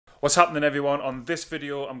What's happening, everyone? On this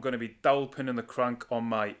video I'm going to be dowel pinning the crank on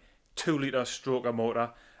my 2-litre STROKA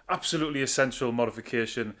motor. Absolutely essential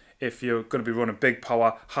modification if you're going to be running big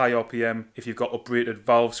power, high RPM, if you've got uprated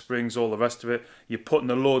valve springs, all the rest of it. You're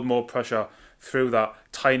putting a load more pressure through that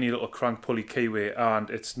tiny little crank pulley keyway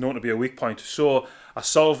and it's known to be a weak point. So I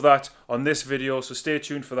solved that on this video, so stay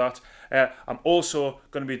tuned for that. I'm also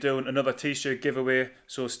going to be doing another t-shirt giveaway,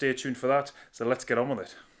 so stay tuned for that. So let's get on with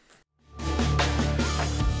it.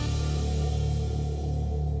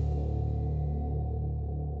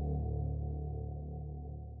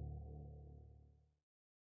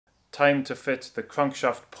 Time to fit the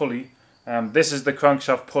crankshaft pulley. This is the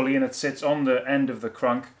crankshaft pulley and it sits on the end of the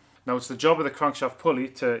crank. Now it's the job of the crankshaft pulley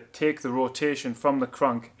to take the rotation from the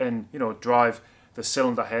crank and, you know, drive the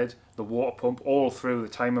cylinder head, the water pump, all through the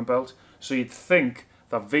timing belt. So you'd think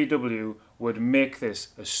that VW would make this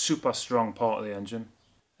a super strong part of the engine.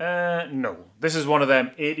 No. This is one of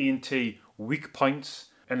them AT&T weak points,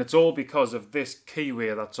 and it's all because of this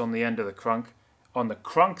keyway that's on the end of the crank. On the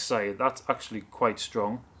crank side, that's actually quite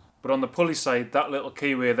strong. But on the pulley side, that little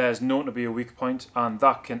keyway there is known to be a weak point, and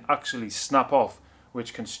that can actually snap off,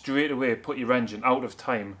 which can straight away put your engine out of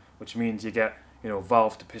time, which means you get, you know,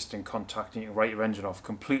 valve to piston contact and you can write your engine off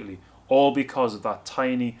completely, all because of that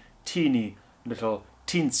tiny, teeny little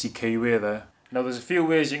teensy keyway there. Now there's a few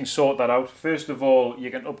ways you can sort that out. First of all,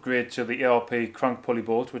 you can upgrade to the ARP crank pulley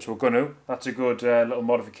bolt, which we're going to. That's a good little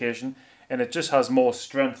modification. And it just has more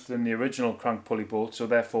strength than the original crank pulley bolt, so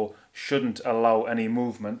therefore shouldn't allow any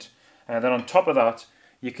movement. And then on top of that,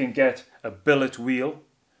 you can get a billet wheel,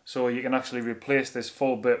 so you can actually replace this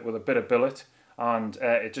full bit with a bit of billet, and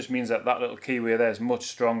it just means that that little keyway there is much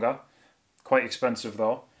stronger. Quite expensive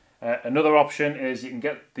though. Another option is you can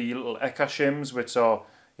get the little Eka shims, which are,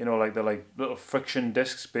 you know, like they're like little friction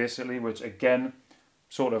discs basically, which again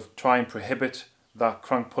sort of try and prohibit that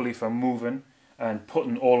crank pulley from moving and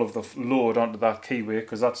putting all of the load onto that keyway,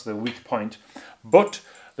 because that's the weak point. But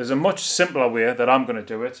there's a much simpler way that I'm going to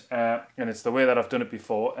do it, and it's the way that I've done it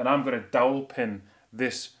before, and I'm going to dowel pin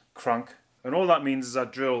this crank. And all that means is I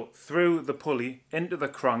drill through the pulley into the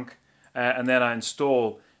crank, and then I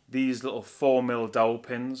install these little 4mm dowel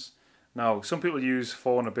pins. Now some people use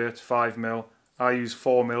 4 and a bit, 5mm. I use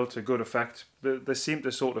 4mm to good effect. They seem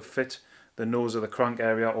to sort of fit the nose of the crank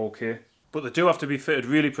area okay. But they do have to be fitted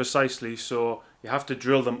really precisely, so you have to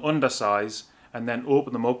drill them undersize and then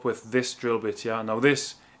open them up with this drill bit here. Now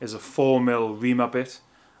this is a 4mm Reamer bit,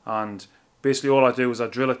 and basically all I do is I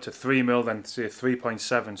drill it to 3mm, then say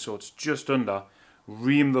 3.7, so it's just under.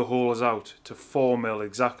 Ream the holes out to 4mm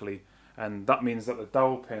exactly, and that means that the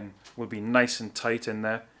dowel pin will be nice and tight in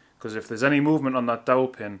there, because if there's any movement on that dowel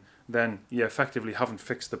pin, then you effectively haven't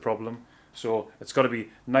fixed the problem. So it's got to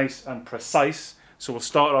be nice and precise. So we'll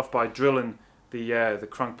start off by drilling the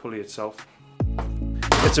crank pulley itself.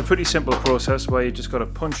 It's a pretty simple process where you just got to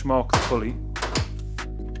punch mark the pulley,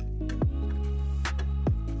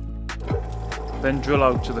 then drill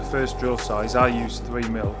out to the first drill size. I use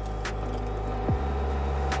 3mm.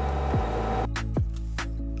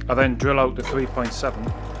 I then drill out to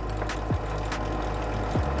 3.7.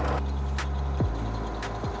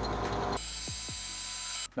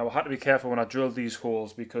 Now I had to be careful when I drilled these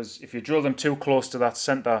holes, because if you drill them too close to that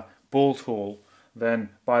centre bolt hole, then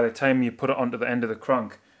by the time you put it onto the end of the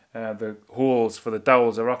crank, the holes for the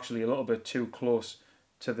dowels are actually a little bit too close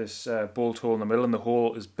to this bolt hole in the middle, and the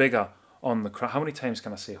hole is bigger on the crank. How many times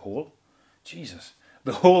can I say hole? Jesus.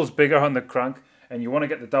 The hole's bigger on the crank, and you want to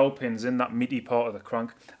get the dowel pins in that meaty part of the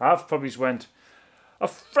crank. I've probably went a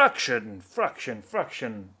fraction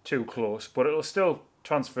too close, but it'll still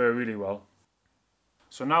transfer really well.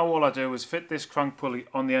 So now all I do is fit this crank pulley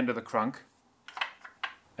on the end of the crank,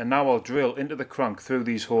 and now I'll drill into the crank through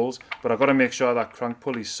these holes, but I've got to make sure that crank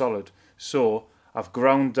pulley's solid. So I've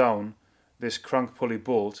ground down this crank pulley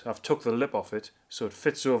bolt, I've took the lip off it so it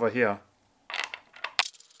fits over here,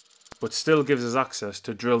 but still gives us access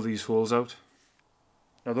to drill these holes out.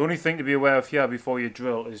 Now the only thing to be aware of here before you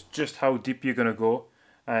drill is just how deep you're going to go.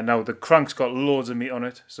 Now the crank's got loads of meat on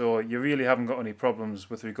it, so you really haven't got any problems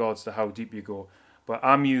with regards to how deep you go. But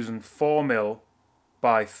I'm using 4mm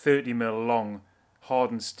by 30mm long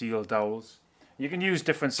hardened steel dowels. You can use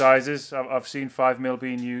different sizes. I've seen 5mm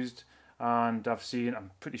being used, and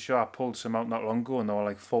I'm pretty sure I pulled some out not long ago and they were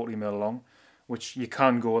like 40mm long, which you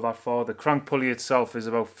can go that far. The crank pulley itself is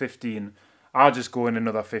about 15. I'll just go in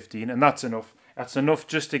another 15, and that's enough. That's enough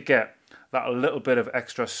just to get that little bit of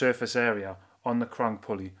extra surface area on the crank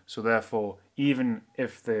pulley. So therefore, even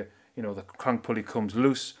if the crank pulley comes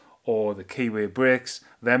loose or the keyway breaks,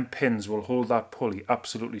 them pins will hold that pulley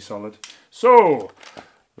absolutely solid. So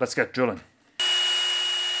let's get drilling.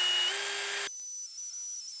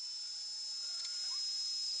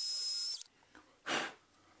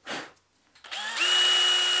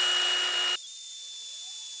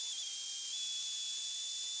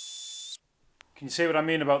 Can you see what I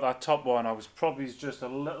mean about that top one? I was probably just a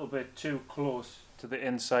little bit too close to the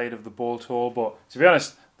inside of the bolt hole, but to be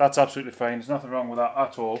honest, that's absolutely fine. There's nothing wrong with that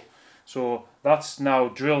at all. So that's now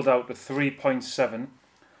drilled out to 3.7.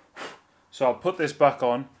 So I'll put this back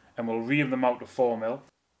on and we'll ream them out to 4mm.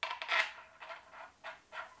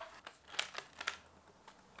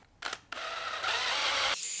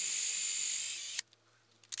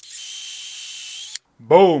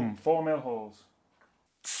 Boom! 4mm holes.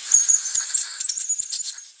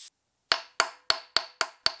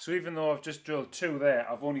 So even though I've just drilled 2 there,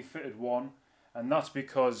 I've only fitted 1, and that's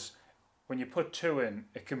because when you put 2 in,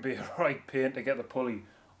 it can be a right pain to get the pulley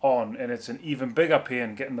on, and it's an even bigger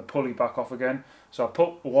pain getting the pulley back off again. So I'll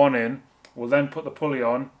put 1 in, we'll then put the pulley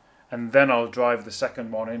on, and then I'll drive the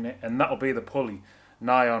second one in, and that'll be the pulley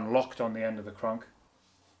nigh on locked on the end of the crank.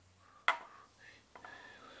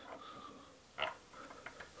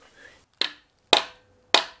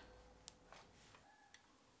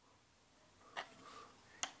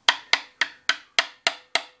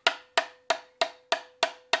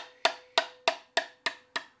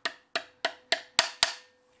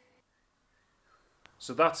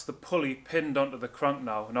 So that's the pulley pinned onto the crank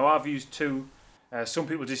now. Now I've used 2, some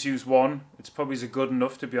people just use 1, it's probably good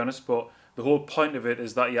enough to be honest, but the whole point of it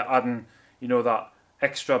is that you're adding, you know, that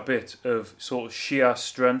extra bit of sort of shear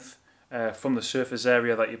strength from the surface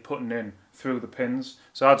area that you're putting in through the pins.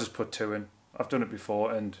 So I'll just put 2 in. I've done it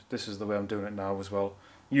before and this is the way I'm doing it now as well.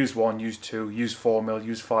 Use 1, use 2, use 4mm,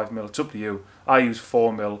 use 5mm, it's up to you. I use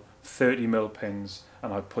 4mm, 30mm pins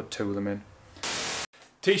and I put 2 of them in.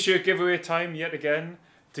 T-shirt giveaway time yet again.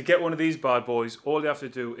 To get one of these bad boys, all you have to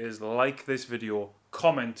do is like this video,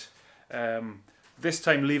 comment, this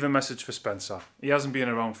time leave a message for Spencer. He hasn't been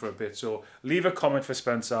around for a bit, so leave a comment for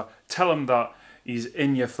Spencer, tell him that he's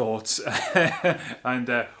in your thoughts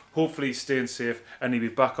and hopefully he's staying safe and he'll be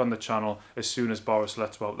back on the channel as soon as Boris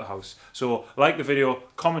lets him out the house. So like the video,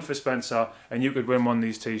 comment for Spencer and you could win one of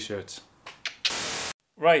these t-shirts.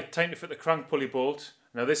 Right, time to fit the crank pulley bolt.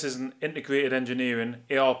 Now this is an integrated engineering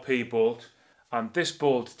ARP bolt, and this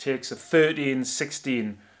bolt takes a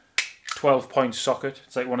 13-16 12-point socket.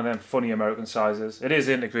 It's like one of them funny American sizes. It is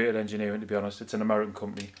integrated engineering, to be honest. It's an American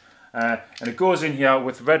company. And it goes in here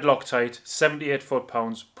with red Loctite, 78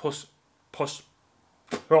 foot-pounds plus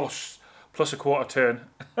a quarter turn.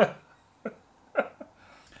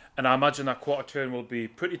 And I imagine that quarter turn will be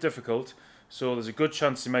pretty difficult, so there's a good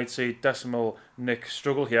chance you might see Decimal Nick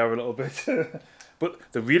struggle here a little bit. But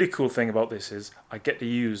the really cool thing about this is I get to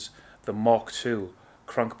use the Mark II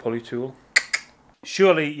crank pulley tool.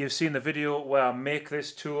 Surely you've seen the video where I make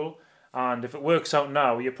this tool, and if it works out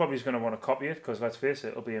now, you're probably going to want to copy it, because let's face it,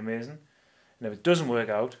 it'll be amazing. And if it doesn't work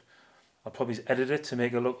out, I'll probably edit it to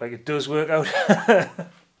make it look like it does work out.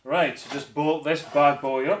 Right, so just bolt this bad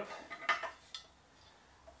boy up.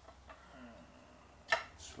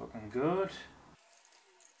 It's looking good.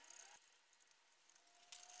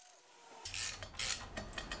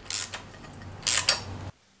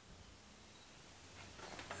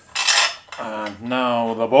 And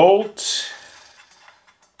now the bolt.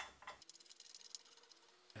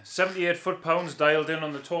 78 foot-pounds dialed in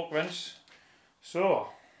on the torque wrench. So,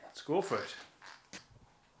 let's go for it.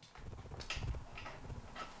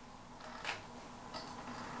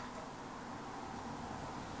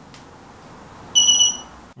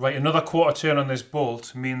 Right, another quarter turn on this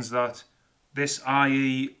bolt means that this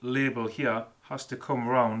IE label here has to come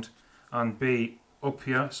round and be up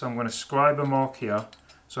here. So I'm going to scribe a mark here,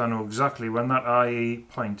 so I know exactly when that IE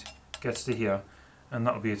point gets to here, and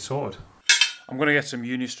that'll be it sorted. I'm going to get some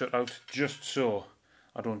uni strut out just so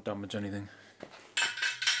I don't damage anything.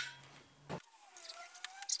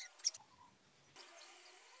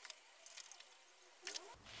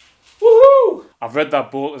 Woohoo! I've read that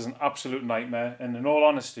bolt as an absolute nightmare, and in all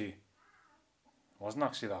honesty, it wasn't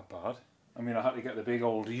actually that bad. I mean, I had to get the big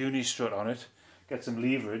old uni strut on it, get some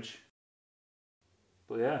leverage,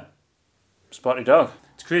 but yeah. Spotty dog.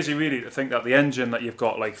 It's crazy really to think that the engine that you've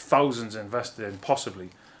got like thousands invested in possibly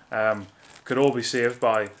could all be saved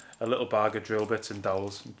by a little bag of drill bits and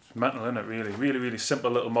dowels. It's mental, isn't it, really? Really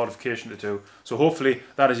simple little modification to do. So hopefully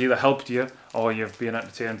that has either helped you or you've been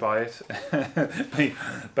entertained by it. Me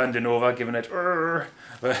bending over, giving it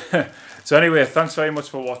So anyway, thanks very much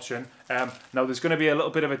for watching. Now there's going to be a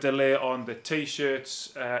little bit of a delay on the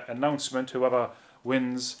t-shirts announcement, whoever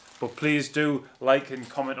wins, but please do like and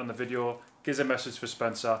comment on the video. Give a message for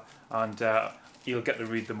Spencer and he'll get to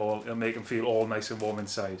read them all. It'll make him feel all nice and warm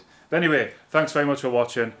inside. But anyway, thanks very much for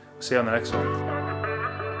watching. See you on the next one.